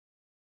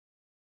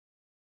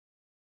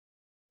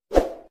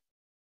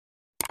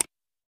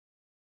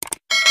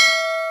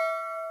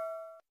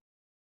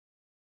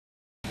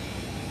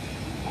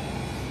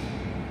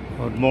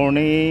Good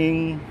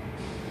morning.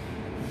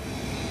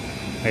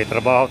 May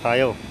trabaho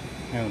tayo.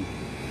 Ngayon,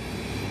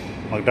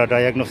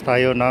 magdadiagnose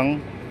tayo ng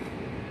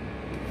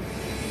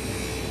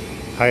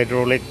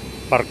hydraulic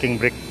parking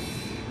brake.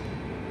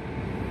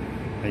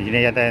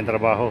 Ayun yan tayong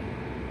trabaho.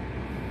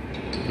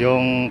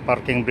 Yung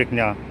parking brake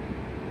niya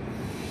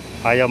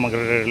ayaw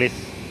magre-release.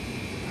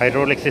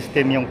 Hydraulic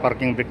system yung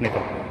parking brake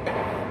nito.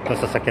 Ito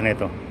sa sasakyan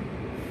nito.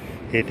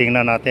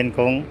 Titingnan natin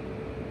kung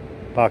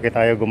bakit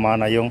ayaw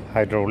gumana yung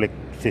hydraulic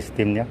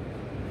system niya.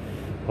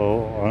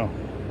 O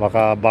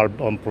baka valve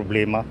ang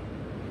problema.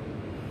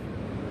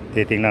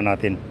 Titingnan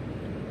natin.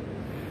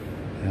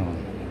 Ayan.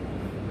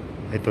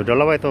 Ito,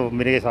 dalawa ito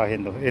binigay sa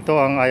akin to. Ito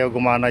ang ayaw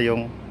gumana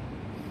yung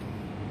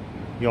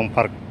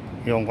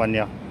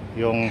kanya,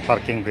 yung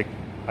parking brake.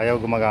 Ayaw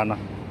gumagana.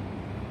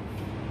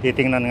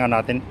 Titingnan nga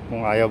natin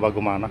kung ayaw ba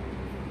gumana.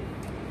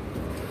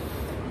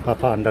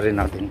 Papaanda rin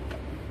natin.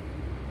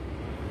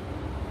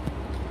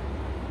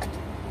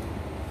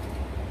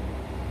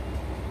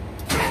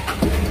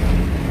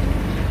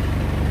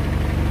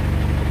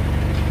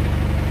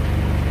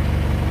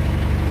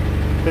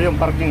 Ito yung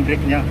parking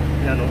brake niya.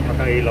 Yan o,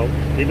 nakailaw.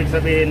 Ibig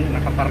sabihin,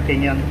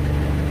 nakaparking yan.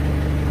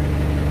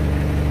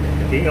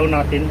 Iaw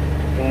natin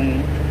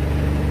kung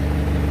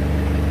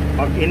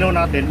pag inaw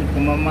natin,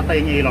 kung mamatay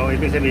yung ilaw,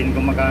 ibig sabihin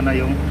gumagana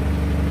yung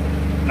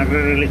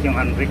nagre-release yung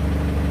handbrake.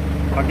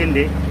 Pag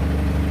hindi,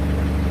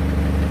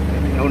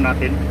 iaw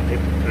natin,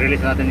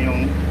 release natin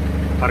yung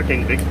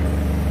parking brake.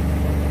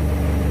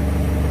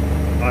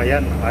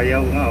 Ayan,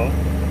 ayaw nga o.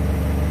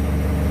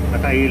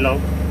 Nakailaw.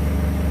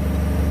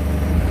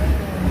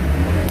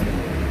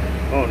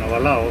 Oh,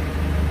 nawala oh.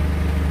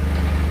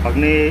 Pag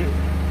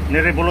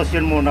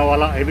ni-revolution mo,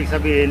 nawala. Ibig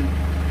sabihin,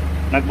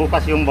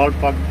 nagbukas yung valve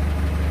pag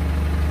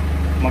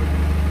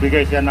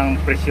magbigay siya ng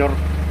pressure.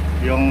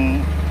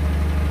 Yung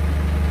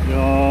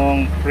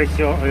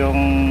pressure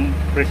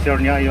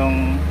niya,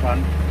 yung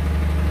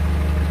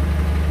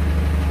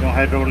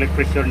hydraulic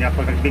pressure niya.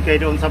 Pag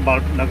nagbigay doon sa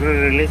valve,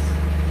 nagre-release.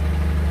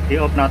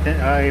 I-off natin,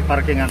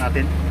 i-parkingan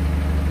natin.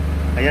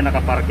 Ayan,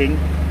 naka-parking.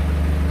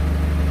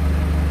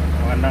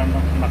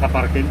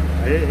 Naka-parking.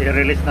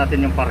 I-release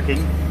natin yung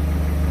parking.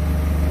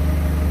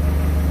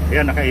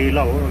 Ayan,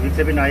 nakailaw. Ibig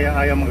sabihin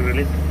ayaw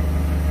mag-release.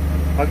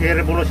 Pag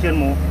i-revolution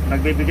mo,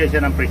 nagbibigay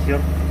siya ng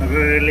pressure.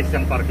 Nagre-release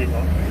yung parking.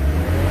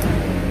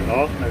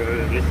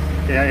 Nagre-release.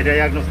 Kaya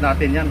i-diagnose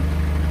natin yan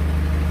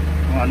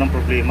kung anong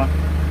problema.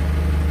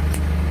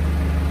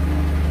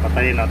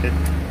 Patayin natin.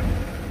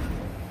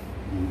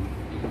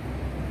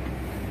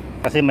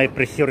 Kasi may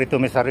pressure ito.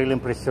 May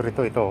sariling pressure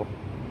ito.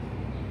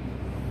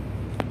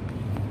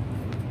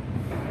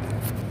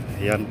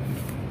 Ayan.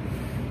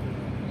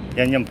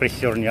 Yan yung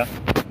pressure niya.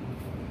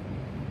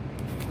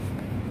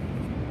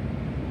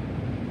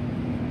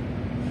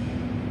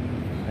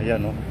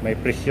 Ayan o. May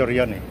pressure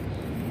yan eh.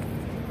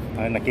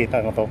 Ay,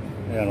 nakita ko to.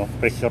 Ayan o.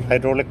 Pressure.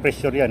 Hydraulic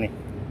pressure yan eh.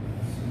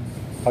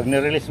 Pag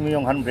nirelease mo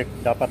yung handbrake,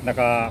 dapat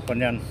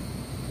naka-kunyan.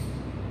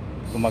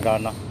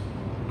 Gumagana.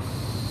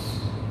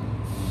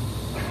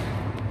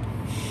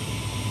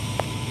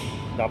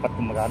 Dapat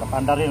gumagana.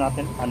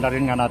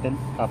 Andarin nga natin.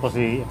 Tapos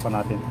i-pa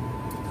natin.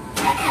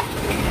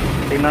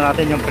 Tingnan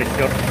natin yung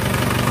pressure.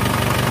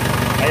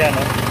 Ayan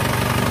o.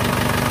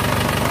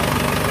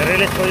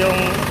 I-release ko yung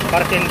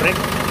parking brake.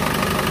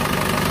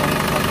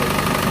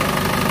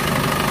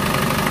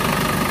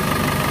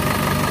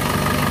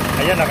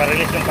 Ayan,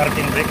 naka-release yung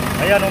parking brake.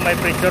 Ayan o, may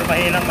pressure,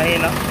 mahina.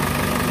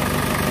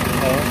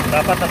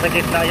 Dapat nasa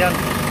gitna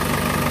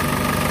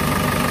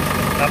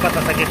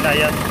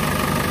yan.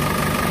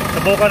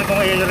 Subukan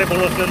kong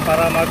i-revolution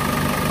para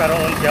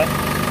magkaroon siya.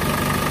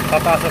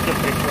 Papasok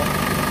yung pressure.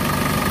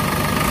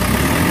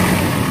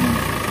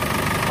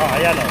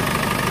 Ayan o.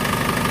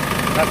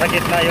 Nasa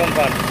gitna yung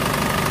van.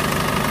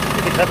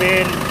 Ibig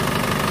sabihin,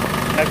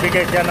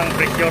 nagbigay siya ng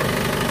pressure.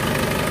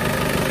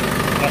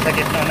 Nasa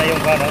gitna na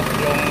yung van o.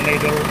 Yung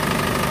needle.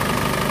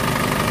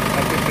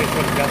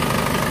 Nag-pressure siya.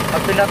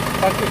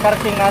 Pag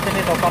i-parking natin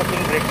ito,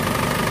 parking brake,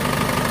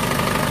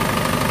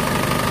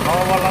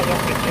 mawawala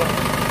yung pressure.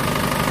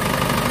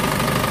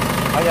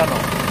 Ayan o.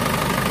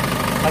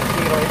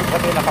 Nag-zero. Ibig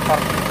sabihin,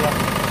 nakaparking siya.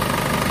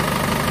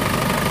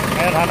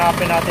 Ngayon,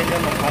 hanapin natin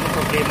yun kung anong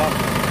problema.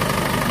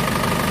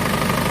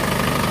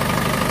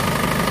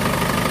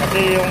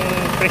 Kasi yung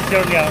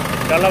pressure niya,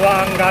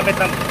 dalawa ang gamit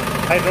ng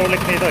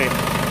hydraulic nito eh.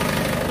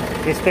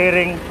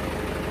 Steering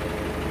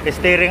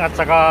at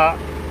saka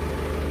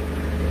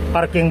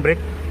parking brake.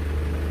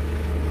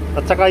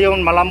 At saka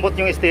yung malambot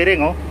yung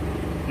steering oh.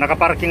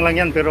 Nakaparking lang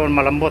yan pero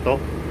malambot oh.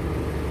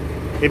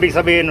 Ibig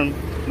sabihin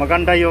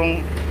maganda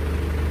yung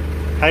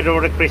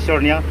hydraulic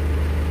pressure niya.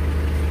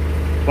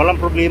 Walang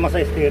problema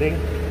sa steering.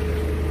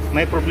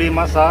 May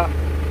problema sa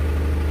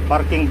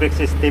parking brake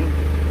system.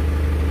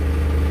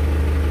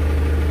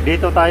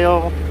 Dito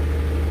tayo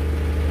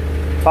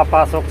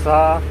papasok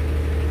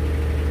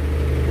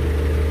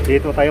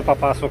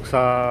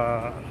sa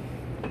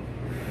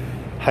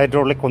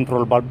hydraulic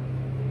control valve.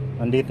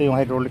 Nandito yung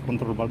hydraulic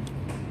control valve.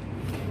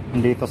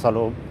 Nandito sa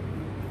loob.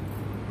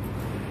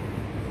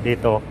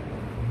 Dito.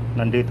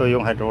 nandito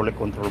yung hydraulic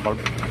control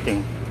valve. Ating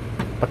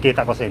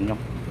pakita ko sa inyo.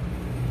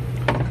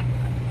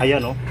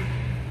 Ayan, oh.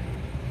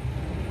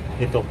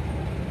 Ito,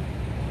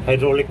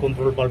 hydraulic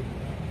control valve.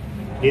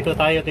 Dito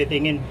tayo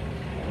titingin.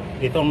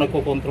 Ito ang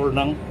nagko-control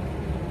ng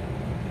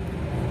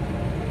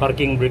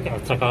parking brake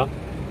at saka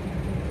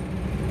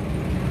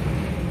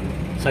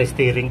sa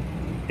steering.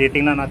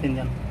 Titingnan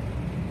natin yan.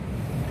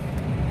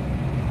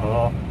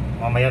 Oo,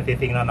 mamaya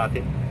titingnan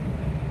natin.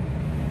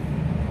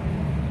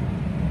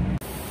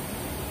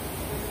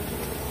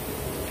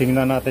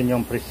 Tingnan natin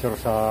yung pressure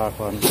sa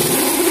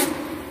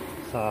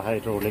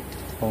hydraulic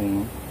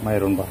kung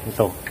mayroon ba.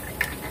 Ito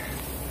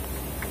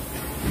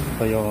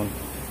yung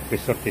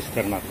pressure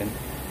tester natin.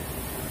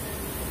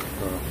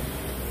 So,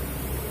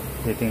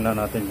 titingnan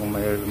natin kung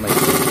may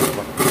pressure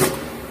ba.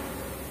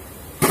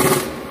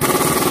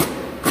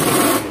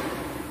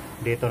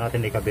 Dito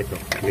natin ikabit,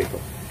 oh. Dito.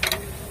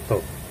 Ito.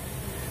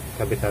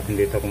 Kabit natin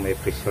dito kung may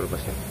pressure ba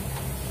siya.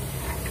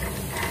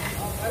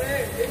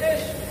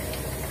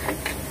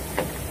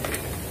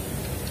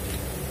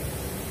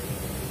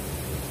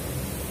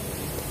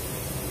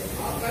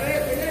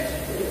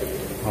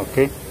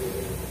 Okay.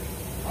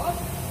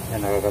 Yan,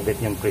 nakakabit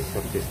yung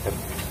pressure tester.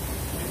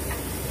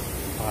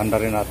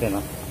 Paanda rin natin,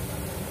 ha.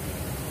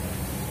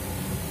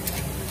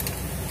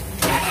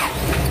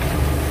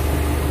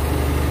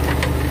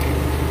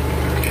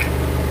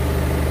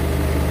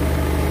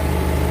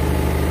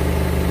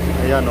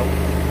 Ayan, oh.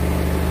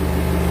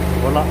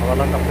 Walang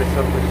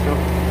pressure.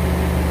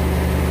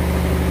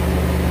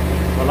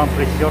 Walang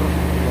pressure,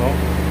 oh.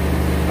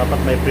 Dapat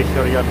may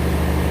pressure yan.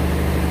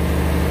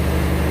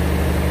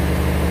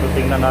 So,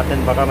 tingnan natin,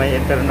 baka may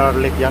internal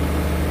leak yan.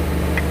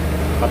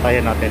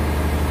 Patayin natin.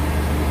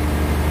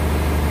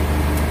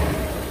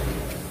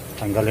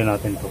 Tanggalin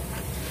natin to.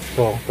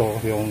 Ito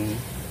yung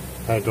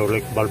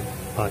hydraulic valve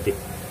body.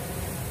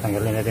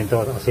 Tanggalin natin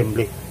to,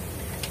 assembly.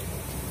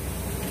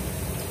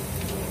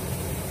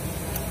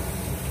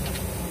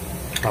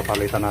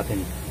 Papalitan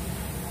natin.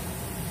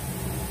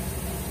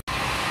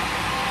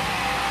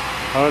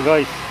 Okay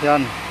guys,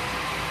 yan.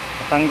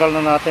 Natanggal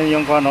na natin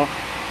yung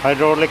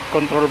hydraulic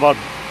control valve.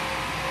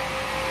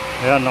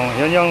 Ayan, oh.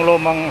 Yan yung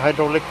lumang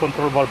hydraulic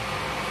control valve.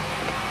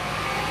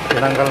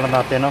 Tinanggal na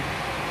natin, no?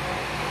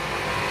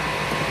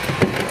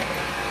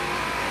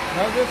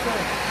 Now this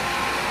one.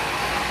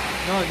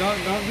 No,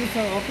 this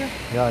one, okay?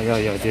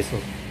 Yeah, this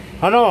one.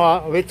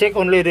 We check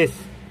only this.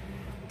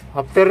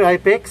 After I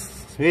fix,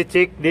 we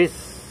check this.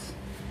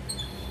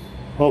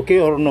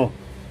 Okay or no?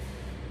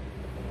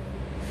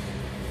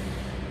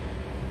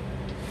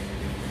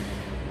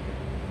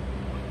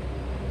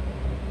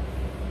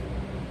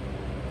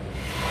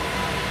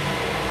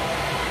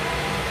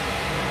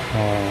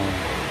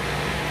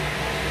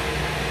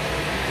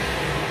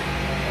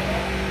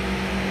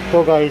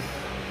 So guys,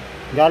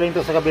 galing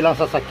to sa kabilang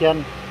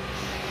sasakyan,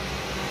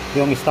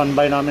 yung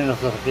standby namin na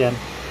sasakyan.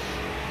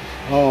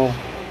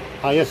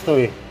 Ayos to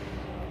eh.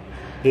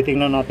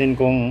 Titingnan natin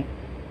kung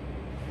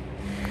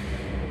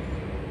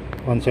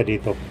siya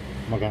dito.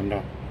 Maganda.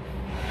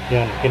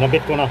 Yan,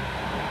 kinabit ko na.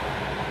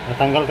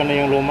 Natanggal ko na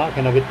yung luma,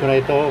 kinabit ko na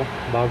ito,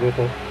 bago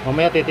ito.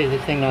 Mamaya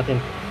titesting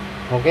natin.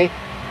 Okay?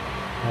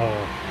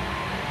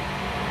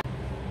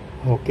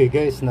 Okay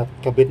guys,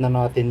 nakabit na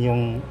natin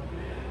yung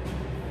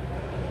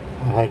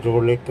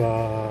hydraulic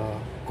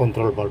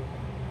control valve.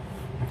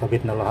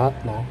 Nakabit na lahat,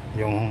 no?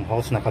 Yung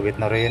hose nakabit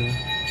na rin.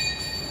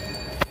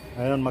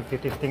 Ngayon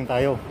magti-testing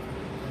tayo.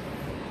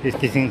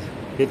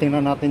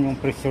 Titingnan natin yung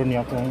pressure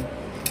niya kung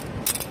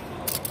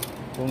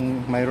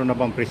mayroon na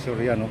bang pressure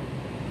yan, no?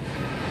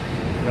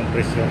 Yung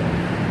pressure.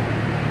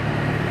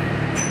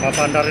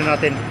 Papanda rin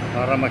natin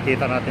para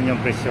makita natin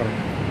yung pressure.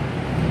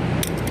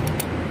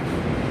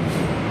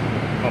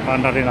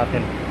 Papanda rin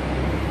natin.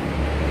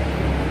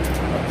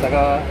 At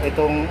saka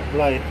itong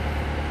light,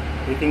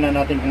 titingnan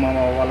natin kung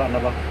mawawala na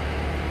ba.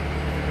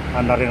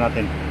 Handa rin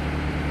natin.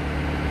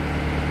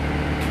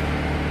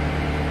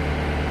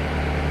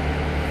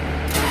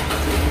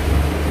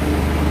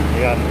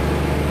 Ayan.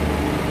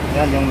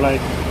 Ayan yung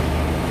light.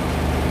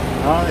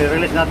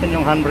 I-release natin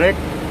yung handbrake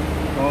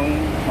kung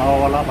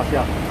mawawala pa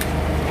siya.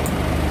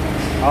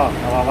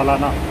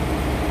 Nawawala na.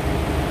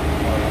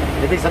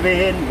 Ibig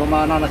sabihin,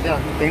 gumana na siya.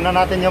 Tingnan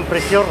natin yung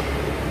pressure.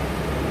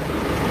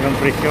 Yung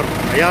pressure.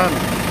 Ayan.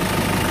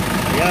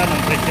 Ayan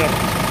ang pressure.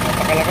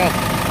 Napakalakas.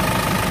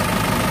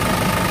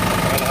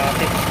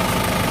 Napakalahati.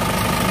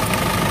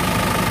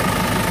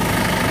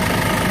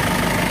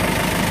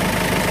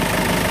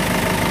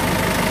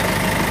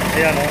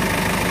 Ayan, oh.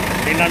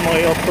 Tingnan mo,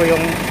 i-off ko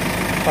yung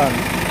fan.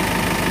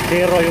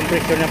 Zero yung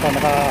pressure niya pa.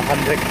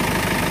 Naka-handbrake.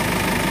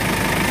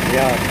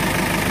 Ayan.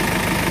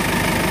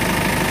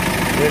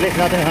 Release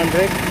natin yung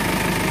handbrake.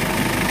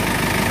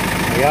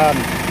 Ayan,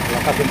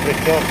 lakas yung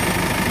pressure.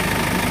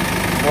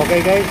 Okay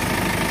guys,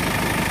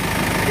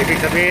 ibig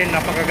sabihin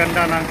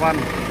napakaganda ng fan.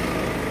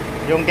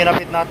 Yung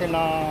kinabit natin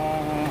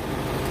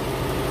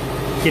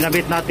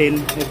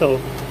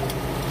ito,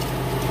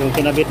 yung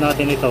kinabit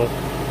natin ito,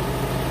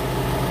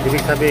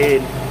 ibig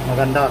sabihin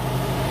maganda.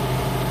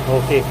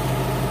 Okay,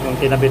 yung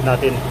kinabit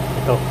natin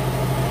ito,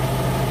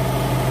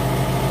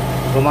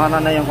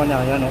 Gumana na yung kanya,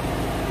 yan o,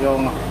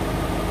 yung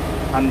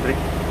handbrake.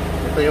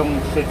 Ito yung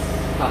switch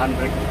sa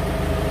handbrake.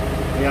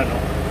 Ayan o.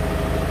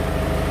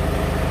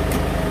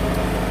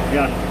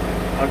 Yan.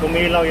 Pag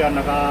umilaw yan,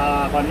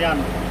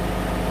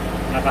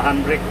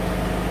 naka-handbrake.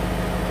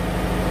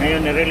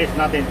 Ngayon, ni-release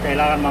natin,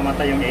 kailangan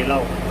mamatay yung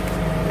ilaw.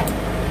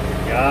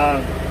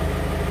 Yan.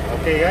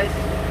 Okay guys.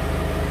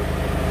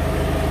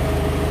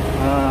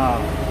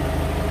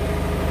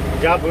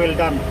 Job well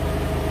done.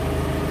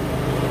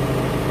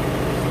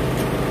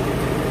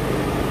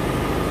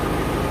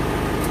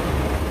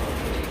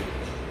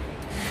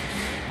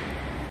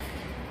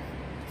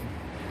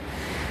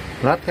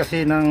 Lahat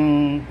kasi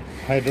ng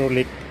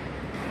hydraulic,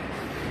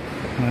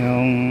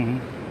 yung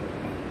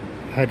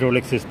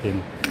hydraulic system,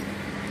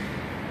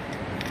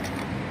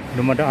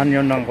 dumadaan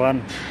yun ng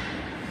kwan,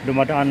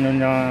 dumadaan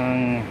yun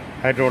ng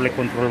hydraulic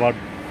control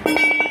valve.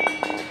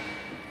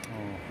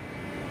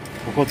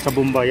 Bukod sa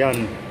bomba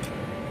yan,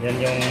 yan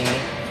yung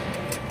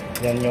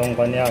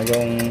kanya,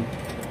 yan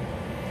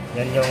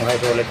yung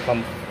hydraulic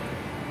pump,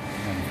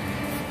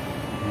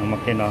 yung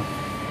makina.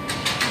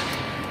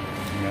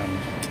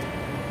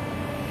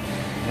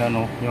 Yan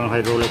o, yung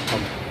hydraulic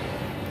pump.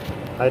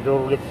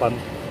 Hydraulic pump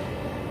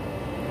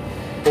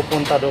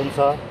pupunta doon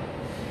sa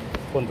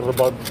control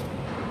valve,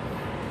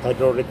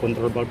 hydraulic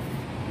control valve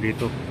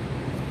dito.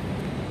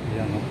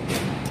 Yan o,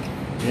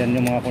 yan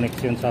yung mga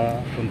connection sa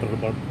control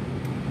valve.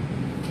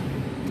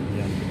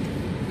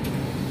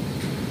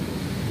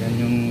 Yan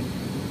yung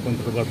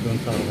control valve doon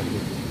sa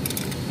valve.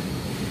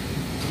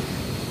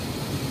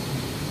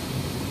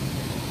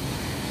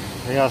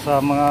 Kaya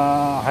sa mga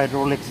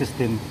hydraulic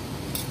system,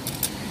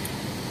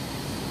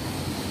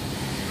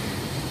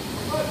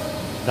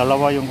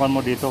 dalawa yung kan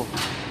mo dito.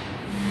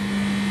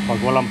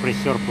 Pag walang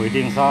pressure,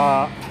 pwedeng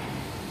sa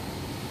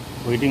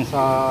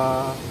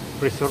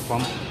pressure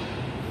pump,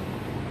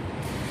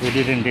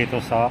 pwede din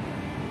dito sa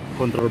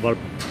control valve.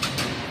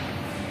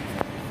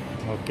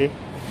 Okay,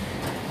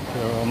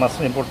 so mas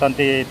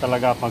importante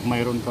talaga pag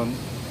mayroon kang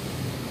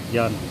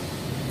yan,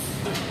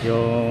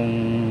 yung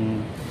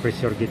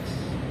pressure gauge.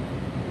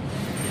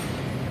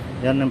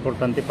 Yan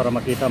importante para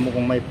makita mo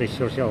kung may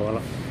pressure siya o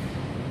wala.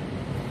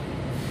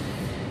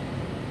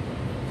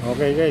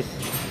 Okay guys,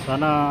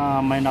 sana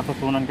may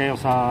natutunan kayo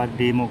sa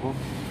demo ko.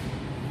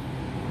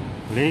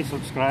 Please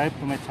subscribe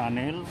to my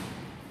channel,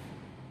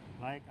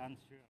 like and share.